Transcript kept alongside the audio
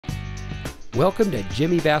Welcome to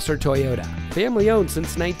Jimmy Vasser Toyota, family owned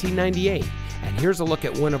since 1998. And here's a look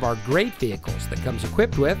at one of our great vehicles that comes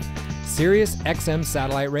equipped with Sirius XM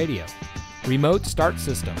satellite radio, remote start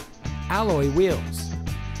system, alloy wheels,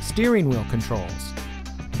 steering wheel controls,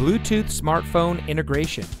 Bluetooth smartphone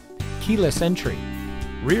integration, keyless entry,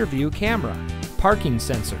 rear view camera, parking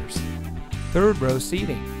sensors, third row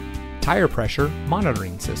seating, tire pressure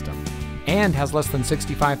monitoring system, and has less than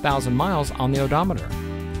 65,000 miles on the odometer.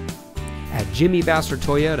 At Jimmy Vasser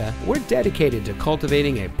Toyota, we're dedicated to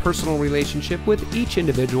cultivating a personal relationship with each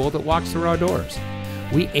individual that walks through our doors.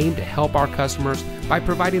 We aim to help our customers by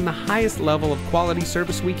providing the highest level of quality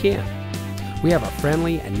service we can. We have a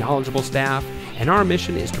friendly and knowledgeable staff, and our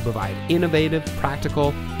mission is to provide innovative,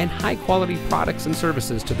 practical, and high-quality products and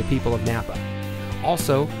services to the people of Napa.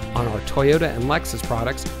 Also, on our Toyota and Lexus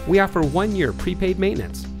products, we offer 1-year prepaid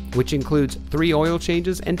maintenance, which includes 3 oil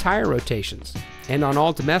changes and tire rotations. And on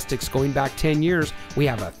all domestics going back 10 years, we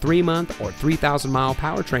have a 3-month or 3,000-mile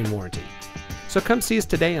powertrain warranty. So come see us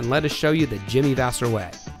today and let us show you the Jimmy Vasser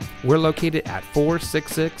way. We're located at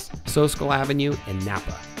 466 Soscol Avenue in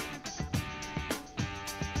Napa.